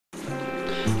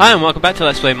Hi and welcome back to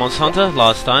Let's Play Monster Hunter.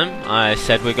 Last time I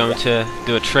said we're going to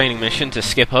do a training mission to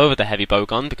skip over the heavy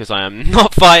bowgun because I am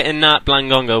not fighting that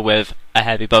Blangonga with a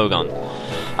heavy bowgun.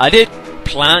 I did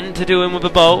plan to do him with a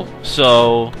bow,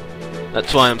 so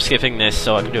that's why I'm skipping this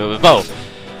so I can do it with a bow.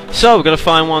 So we're going to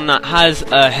find one that has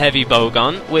a heavy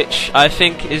bowgun, which I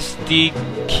think is the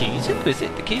Kizu? Is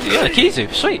it the Kizu? Yeah, the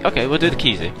Kizu. Sweet. Okay, we'll do the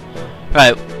Kizu.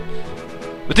 Right.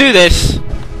 We'll do this.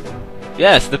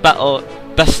 Yes, the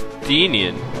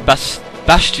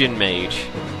Bastion Mage.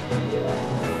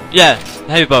 Yeah,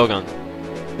 heavy bowgun.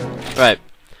 Right.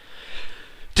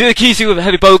 Do the Kizu with a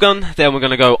heavy bowgun, then we're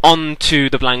gonna go on to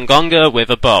the Blangonga with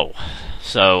a bow.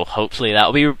 So hopefully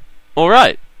that'll be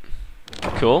alright.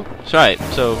 Cool. That's right,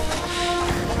 so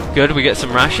good, we get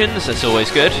some rations, that's always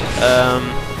good.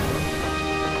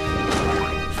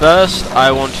 First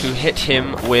I want to hit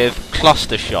him with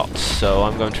cluster shots. So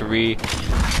I'm going to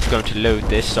load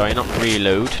this, sorry, not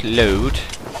reload, load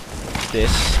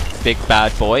this big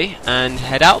bad boy and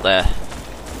head out there.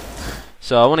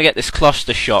 So I want to get this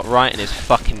cluster shot right in his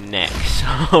fucking neck.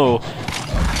 So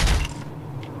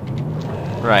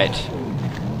right.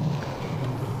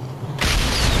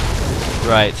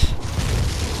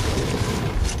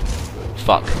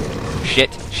 Fuck.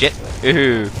 Shit.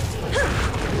 Ooh.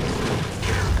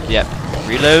 Yep.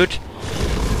 Reload.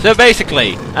 So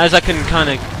basically, as I can kind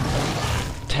of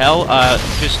tell,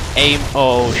 just aim.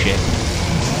 Oh shit.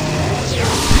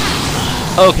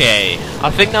 Okay, I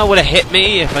think that would have hit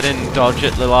me if I didn't dodge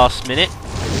at the last minute.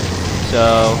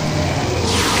 So,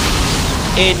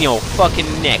 in your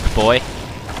fucking neck, boy.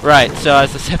 Right, so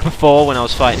as I said before when I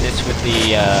was fighting this with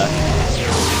the,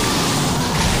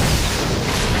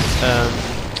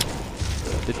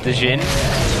 Jin.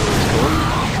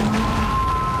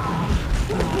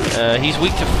 He's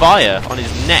weak to fire on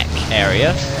his neck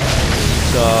area.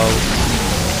 So,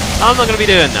 I'm not going to be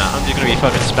doing that. I'm just going to be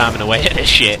fucking spamming away at this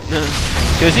shit.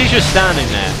 Because he's just standing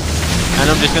there. And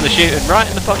I'm just going to shoot him right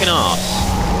in the fucking arse.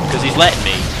 Because he's letting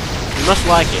me. He must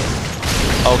like it.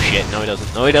 Oh shit, no he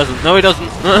doesn't. No he doesn't. No he doesn't.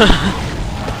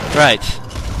 Right.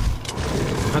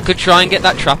 I could try and get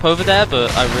that trap over there,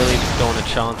 but I really don't want a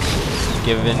chance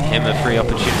giving him a free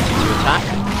opportunity to attack.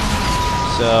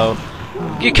 So,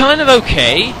 you're kind of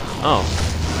okay. Oh.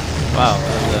 Wow.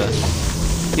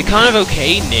 You're kind of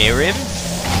okay near him.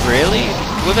 Really?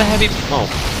 With a heavy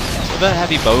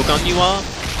bowgun you are?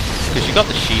 Because you got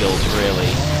the shields, really.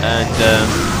 And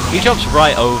he jumps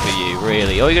right over you,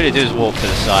 really. All you gotta do is walk to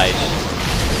the side.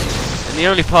 And the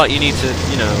only part you need to,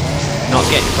 you know, not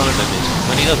get in front of him is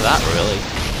when he does that, really.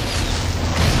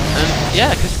 And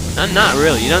yeah, and that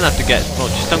really, you don't have to get, well,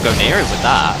 just don't go near him with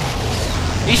that.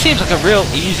 He seems like a real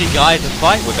easy guy to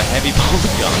fight with a heavy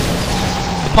bowgun.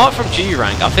 Apart from G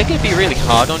rank, I think it'd be really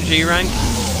hard on G rank.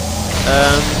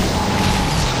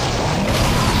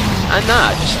 And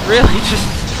that, just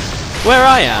where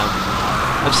I am,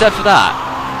 except for that,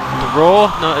 the raw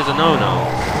is a no-no.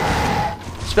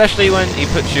 Especially when he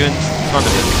puts you in front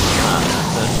of him.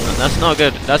 That's not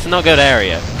good. That's not good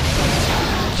area.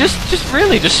 Just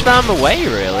spam away,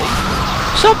 really.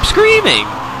 Stop screaming.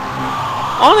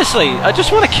 Honestly, I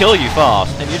just want to kill you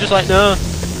fast, and you're just like, no, I'm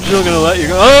just not gonna let you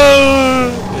go. Oh,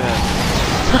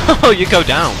 yeah. Oh, you go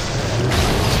down.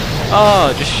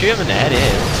 Oh, just shoot him in the head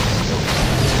here.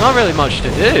 Not really much to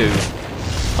do.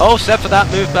 Oh, except for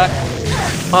that move back.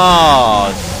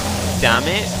 Oh, damn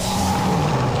it.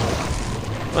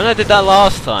 When I did that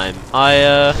last time,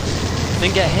 I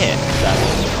didn't get hit.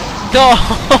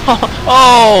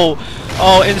 Oh,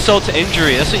 insult to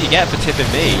injury. That's what you get for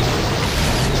tipping me.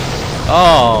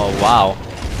 Oh, wow.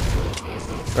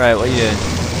 Right, what are you doing?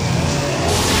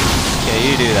 Okay,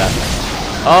 you do that.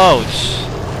 Oh,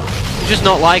 you're just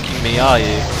not liking me, are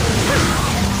you?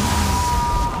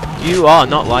 You are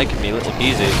not liking me, little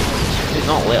Kizu. He's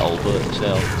not little, but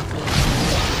still.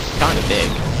 Kind of big.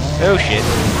 Oh shit.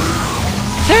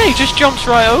 Hey, he just jumps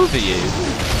right over you.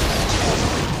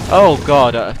 Oh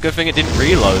god, good thing it didn't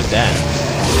reload then.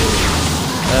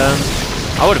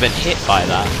 I would have been hit by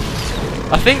that.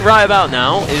 I think right about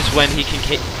now is when he can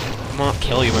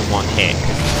kill you in one hit.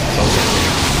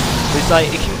 It's like,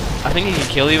 I think he can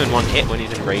kill you in one hit when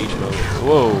he's in rage mode.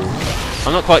 Whoa.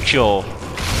 I'm not quite sure.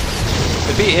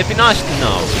 It'd be nice to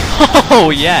know. Oh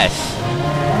yes!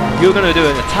 You were gonna do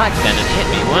an attack then and hit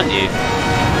me, weren't you?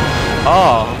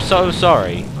 Oh, I'm so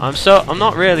sorry. I'm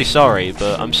not really sorry,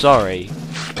 but I'm sorry.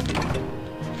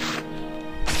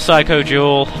 Psycho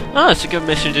Jewel. Oh, it's a good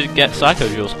mission to get Psycho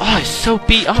Jewels. Oh, he's so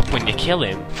beat up when you kill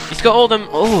him. He's got all them.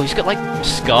 Oh, he's got like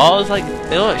scars, like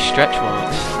they look like stretch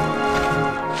marks.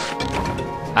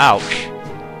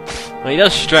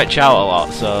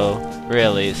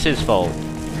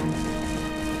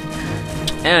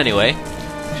 Anyway,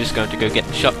 just going to go get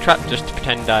the shock trap just to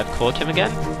pretend I've caught him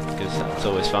again, because that's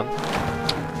always fun.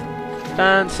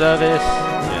 Fan service.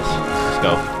 Yes, let's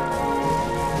go.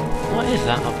 What is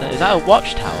that up there? Is that a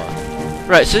watchtower?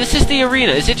 Right, so this is the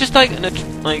arena. Is it just like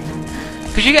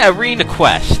because you get arena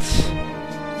quests.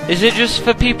 Is it just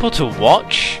for people to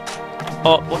watch?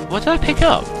 Or what did I pick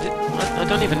up? I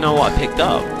don't even know what I picked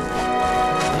up.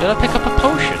 Did I pick up a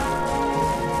potion?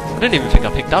 I didn't even think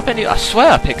I picked up any. I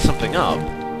swear I picked something up.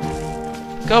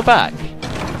 Go back.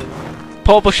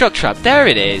 Portable shock trap. There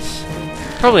it is.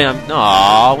 Probably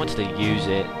I wanted to use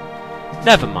it.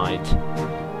 Never mind.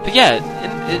 But yeah,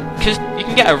 because you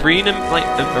can get arena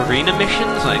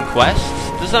missions, like quests.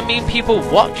 Does that mean people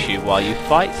watch you while you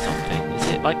fight something? Is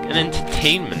it like an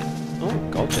entertainment? Oh,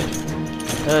 goldfish.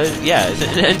 Yeah, is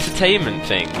it an entertainment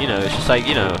thing? You know, it's just like,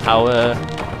 you know, how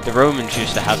the Romans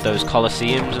used to have those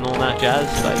colosseums and all that jazz.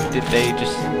 Like, did they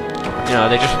just, you know, are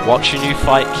they just watching you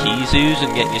fight Kizus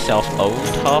and getting yourself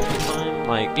owned half the time?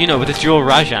 Like, you know, with the dual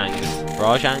Rajangs,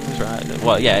 right?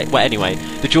 Well, yeah, well, anyway,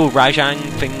 the dual Rajang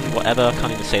thing, whatever, I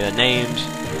can't even say their names.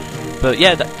 But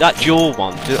yeah, that dual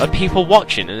one, are people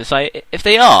watching? And it's like, if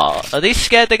they are they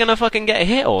scared they're gonna fucking get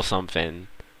hit or something?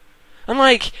 And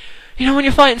like, you know, when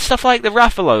you're fighting stuff like the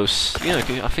Rathalos, you know,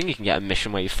 I think you can get a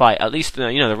mission where you fight, at least,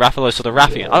 you know, the Rathalos or the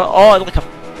Rathian,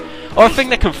 or a thing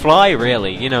that can fly,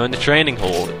 really, you know, in the training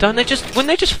hall. Wouldn't they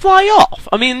just fly off?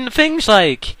 I mean, things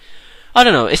like, I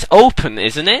don't know, it's open,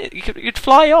 isn't it? You'd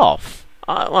fly off.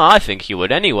 Well, I think you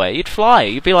would anyway. You'd fly.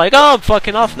 You'd be like, oh, I'm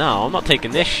fucking off now. I'm not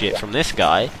taking this shit from this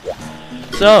guy.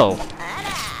 So,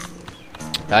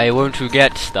 I want to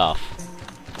get stuff.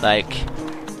 Like,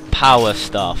 power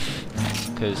stuff.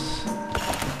 Because,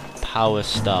 power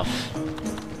stuff.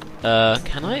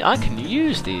 Can I can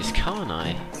use these, can't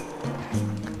I?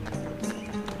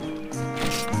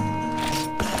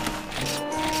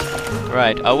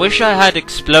 Right, I wish I had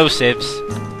explosives.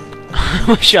 I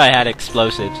wish I had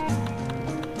explosives.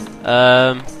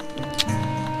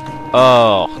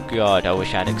 Oh god, I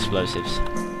wish I had explosives.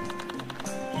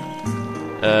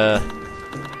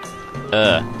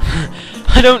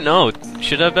 I don't know.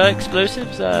 Should I buy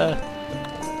explosives? Should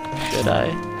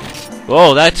I?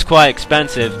 Whoa, that's quite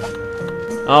expensive.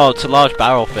 Oh, it's a large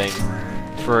barrel thing.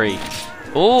 Free.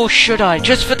 Oh, should I?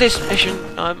 Just for this mission?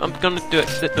 I'm gonna do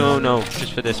it. No,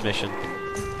 just for this mission.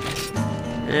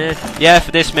 Yeah,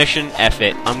 for this mission, F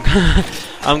it.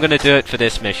 I'm gonna do it for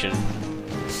this mission.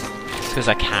 Because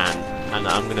I can. And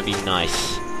I'm gonna be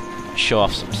nice. Show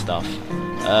off some stuff.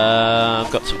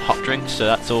 I've got some hot drinks, so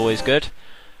that's always good.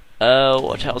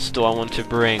 What else do I want to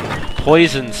bring?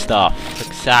 Poison stuff.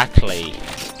 Exactly.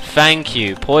 Thank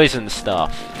you, poison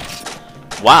stuff.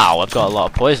 Wow, I've got a lot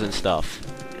of poison stuff.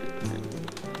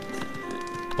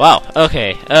 Wow,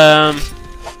 okay.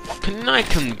 Couldn't I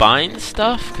combine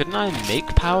stuff? Couldn't I make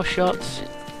power shots?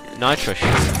 Nitro shoot.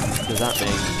 What does that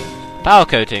make? Power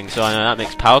coating. So I know that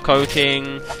makes power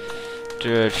coating.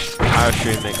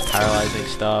 Parachute makes paralyzing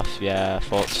stuff. Yeah, I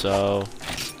thought so.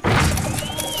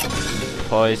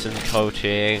 Poison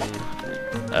coating.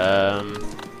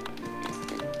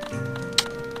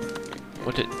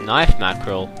 What did knife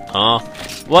mackerel? Oh,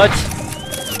 what?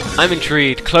 I'm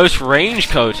intrigued. Close range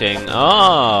coating.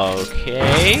 Oh,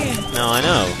 okay. Now I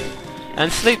know.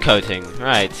 And sleep coating.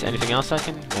 Right. Anything else I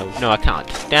can? No, I can't.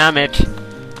 Damn it.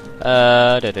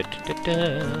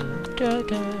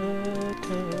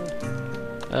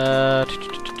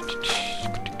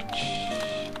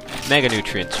 Mega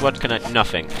nutrients. What can I?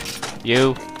 Nothing.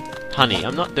 You. Honey.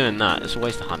 I'm not doing that. It's a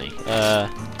waste of honey.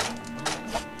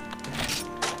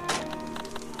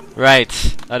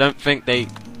 Right. I don't think they.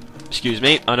 Excuse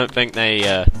me. I don't think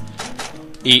they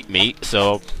eat meat.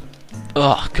 So.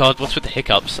 Oh God. What's with the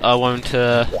hiccups? I won't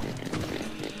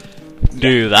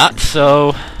do that.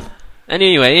 So.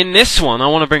 Anyway, in this one, I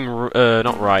want to bring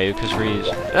not Ryu, because Ryu's.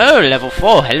 Oh, level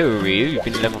 4. Hello, Ryu. You've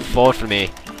been level 4 for me.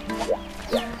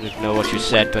 I don't know what you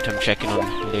said, but I'm checking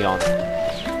on Leon.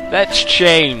 Let's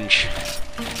change.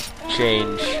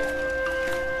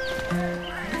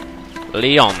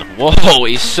 Leon. Whoa,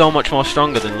 he's so much more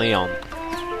stronger than Leon.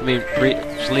 I mean,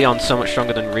 Leon's so much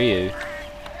stronger than Ryu.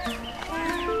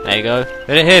 There you go.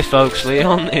 Get it here, folks.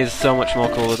 Leon is so much more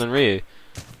cooler than Ryu.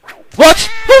 What?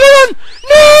 Hold on!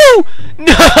 No!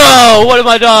 No! What have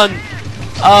I done?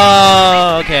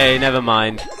 Oh, okay, never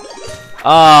mind.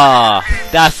 Ah,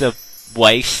 that's a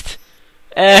waste.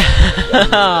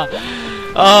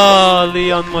 Oh,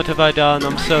 Leon, what have I done?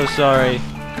 I'm so sorry.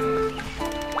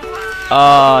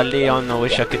 Oh, Leon, I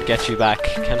wish I could get you back.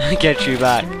 Can I get you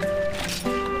back?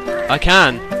 I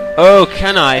can. Oh,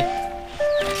 can I?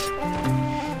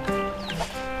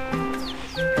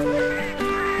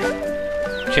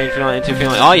 change feline into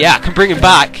feline. Oh yeah, I can bring him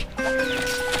back.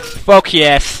 Fuck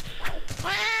yes.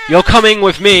 You're coming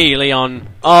with me, Leon.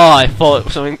 Oh, I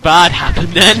thought something bad happened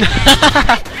then.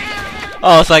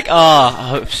 Oh, it's like, oh, I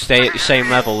hope stay at the same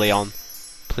level, Leon.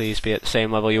 Please be at the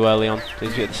same level you were, Leon.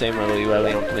 Please be at the same level you were,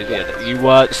 Leon. Please be at you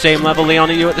were at the same level, Leon.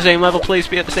 Are you at the same level? Please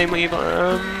be at the same level.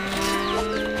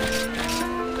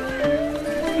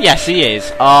 Yes, he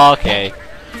is. Okay.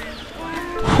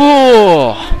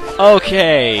 Whew.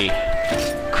 Okay.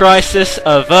 Crisis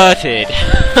averted.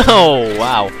 Oh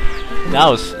wow, that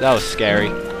was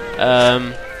scary.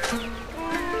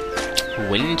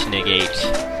 Wind negate.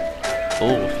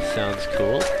 Oh, sounds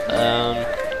cool.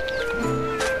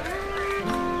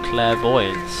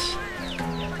 Clairvoyance.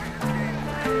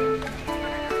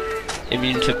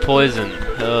 Immune to poison.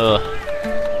 Ugh.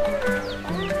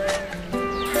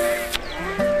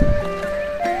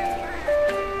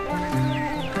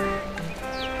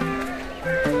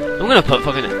 I'm gonna put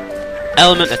fucking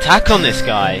element attack on this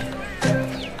guy,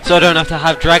 so I don't have to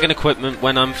have dragon equipment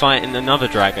when I'm fighting another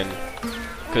dragon.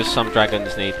 Because some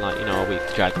dragons need, like, you know, a weak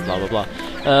dragon, blah blah blah.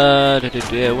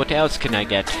 What else can I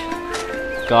get?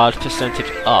 Guard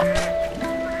percentage up.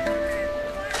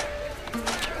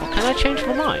 Well, can I change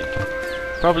my mind?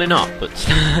 Probably not, but...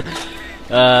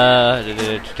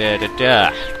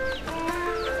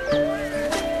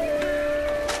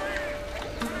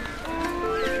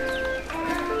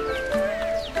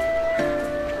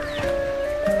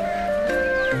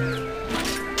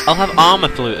 I'll have armor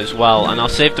flute as well, and I'll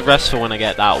save the rest for when I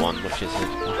get that one, which is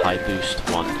a high boost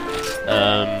one.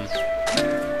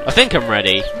 I think I'm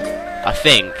ready. I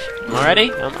think. Am I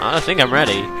ready? I think I'm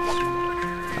ready.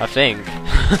 I think.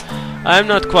 I'm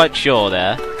not quite sure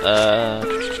there.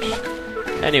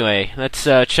 Anyway, let's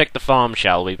check the farm,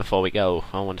 shall we, before we go.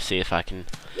 I want to see if I can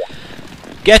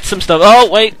get some stuff. Oh,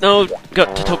 wait, no,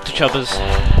 got to talk to Chubbers.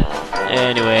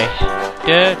 Anyway.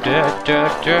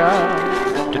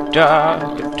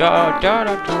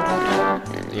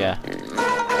 Yeah.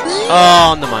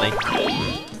 Oh, on the money.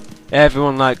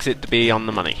 Everyone likes it to be on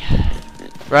the money.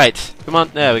 Right, come on,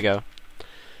 there we go.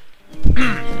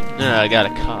 I got a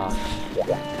cough.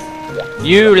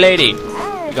 You lady!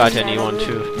 You got anyone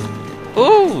to...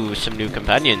 Ooh, some new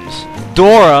companions.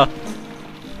 Dora!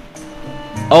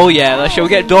 Oh yeah, shall we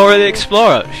get Dora the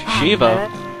Explorer? Shiva.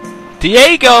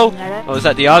 Diego! Oh, is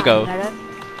that Diago?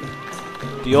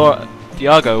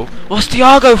 Diago. What's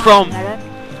Diago from?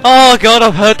 Oh god,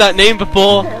 I've heard that name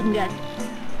before.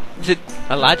 Is it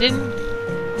Aladdin?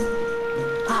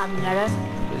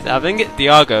 I think it's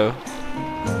Diago.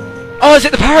 Oh, is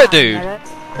it the parrot dude?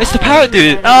 It's the parrot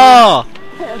dude. Oh,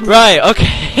 right.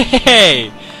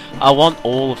 Okay. I want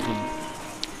all of them.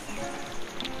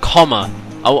 Comma.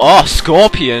 Oh,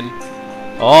 Scorpion.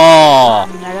 Oh.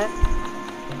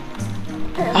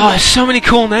 Oh, there's so many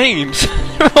cool names.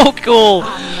 They're all cool.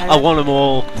 I want them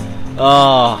all.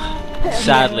 Oh,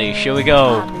 sadly. Shall we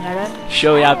go?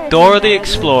 Shall we have Dora the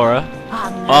Explorer?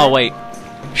 Oh, wait.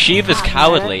 Shiva's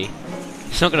cowardly.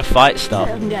 He's not going to fight stuff.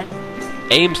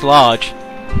 Aim's large.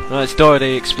 No, it's Dora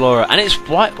the Explorer. And it's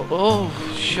white. Oh,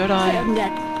 should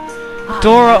I?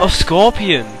 Dora or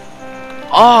Scorpion?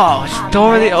 Oh, it's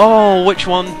Dora the... Oh, which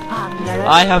one?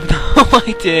 I have no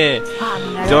idea.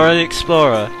 Dora the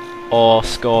Explorer or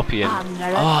Scorpion?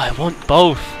 Oh, I want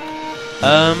both.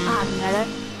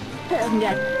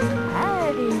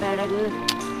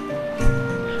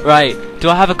 Right. Do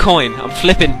I have a coin? I'm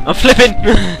flipping. I'm flipping.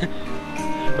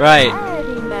 Right.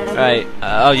 Right.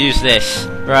 I'll use this.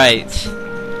 Right.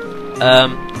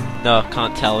 No, I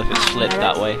can't tell if it's flipped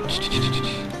that way.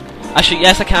 Actually,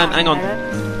 yes, I can. Hang on.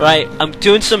 Right. I'm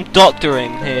doing some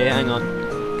doctoring here. Hang on.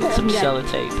 Get some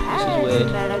sellotape. This is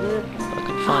weird. I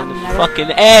can find the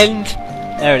fucking end.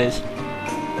 There it is.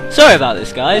 Sorry about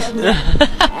this, guys.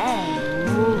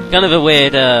 Kind of a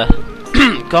weird,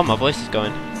 God, my voice is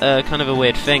going. Kind of a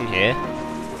weird thing here.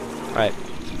 Right.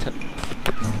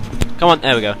 Come on,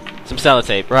 there we go. Some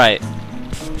sellotape, right.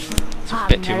 It's a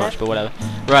bit too much, but whatever.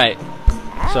 Right.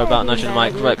 Sorry about nudging the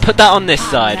mic. Right, put that on this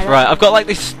side. Right, I've got like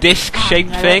this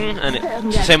disc-shaped thing, and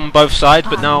it's the same on both sides,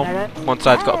 but now one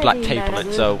side's got a black tape on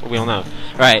it, so we all know.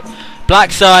 Right.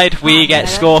 Black side, we get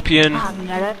Scorpion.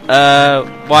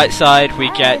 White side, we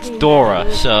get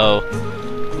Dora. So,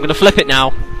 I'm gonna flip it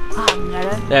now.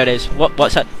 There it is.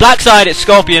 What's that? Black side, it's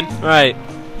Scorpion. Right.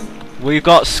 We've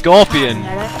got Scorpion.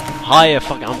 Higher,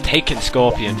 fuck. I'm taking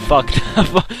Scorpion. Fuck.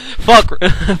 Fuck.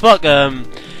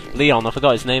 Leon. I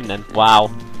forgot his name then. Wow.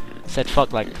 Said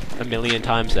fuck like a million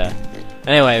times there.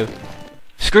 Anyway,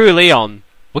 screw Leon.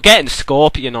 We're getting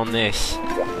Scorpion on this.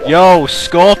 Yo,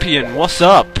 Scorpion, what's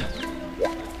up?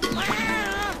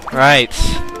 Right.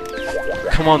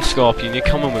 Come on, Scorpion, you're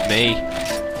coming with me.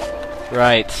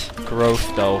 Right,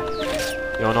 growth though.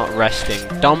 You're not resting.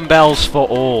 Dumbbells for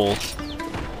all.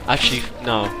 Actually,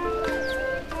 no.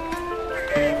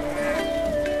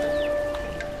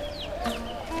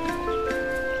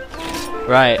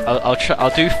 Right,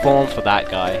 I'll do form for that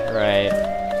guy. Right.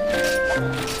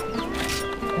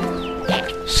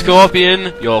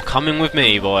 Scorpion, you're coming with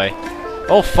me, boy.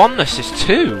 Oh, fondness is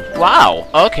 2. Wow.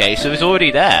 Okay, so he's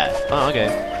already there. Oh,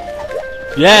 okay.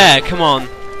 Yeah, come on.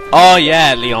 Oh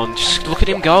yeah, Leon, just look at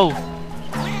him go.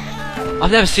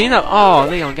 I've never seen that. Oh,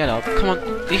 Leon, get up. Come on.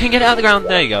 You can get it out of the ground.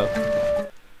 There you go.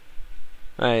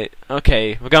 Right,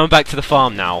 okay. We're going back to the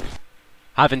farm now.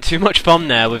 Having too much fun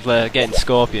there with getting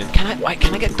Scorpion. Can I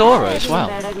get Dora as well?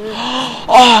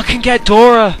 Oh, I can get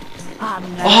Dora!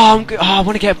 Oh, I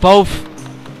want to get both.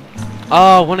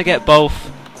 Oh, I want to get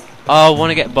both. Oh, I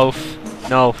want to get both.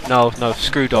 No, no, no.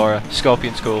 Screw Dora.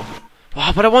 Scorpion's cool.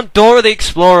 Oh, but I want Dora the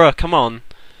Explorer. Come on.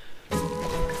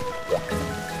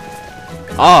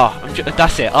 Oh,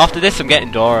 that's it. After this, I'm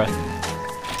getting Dora.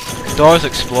 Dora's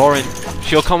exploring.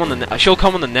 She'll come on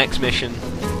the next mission.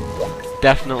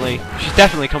 Definitely. She's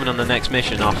definitely coming on the next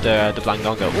mission after the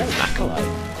Blangonga. Ooh, Macalite.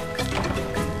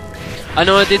 I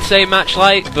know I did say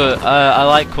Matchlight, but I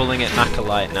like calling it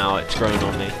Macalite now. It's grown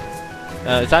on me.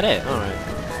 Is that it? Alright.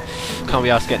 Can't be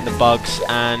asked getting the bugs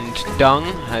and dung.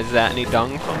 Is there any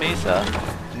dung for me, sir?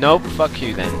 Nope. Fuck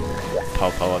you then.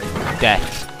 Popo of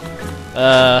death.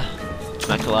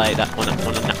 Macalite, that one, and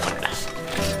that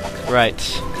one.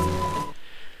 Right.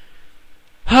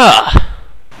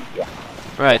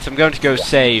 Right, so I'm going to go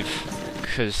save,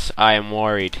 because I am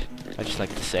worried. I just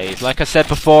like to save. Like I said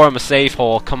before, I'm a save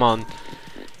whore, come on.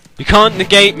 You can't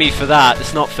negate me for that,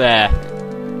 it's not fair.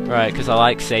 Right, because I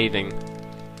like saving.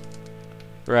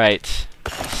 Right.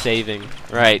 Saving.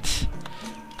 Right.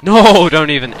 No, don't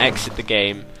even exit the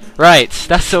game. Right,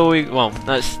 that's all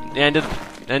that's the end of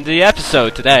the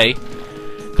episode today.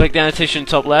 Click the annotation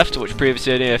top left to watch the previous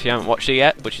video if you haven't watched it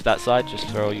yet, which is that side, just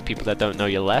for all you people that don't know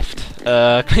you're left.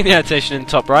 Click the annotation in the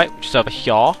top right, which is over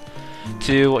here,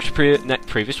 to watch the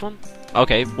previous one.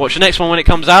 Okay, watch the next one when it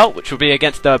comes out, which will be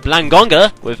against the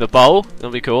Blangonga with a bow.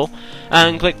 That'll be cool.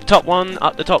 And click the top one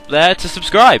up the top there to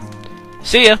subscribe.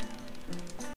 See ya!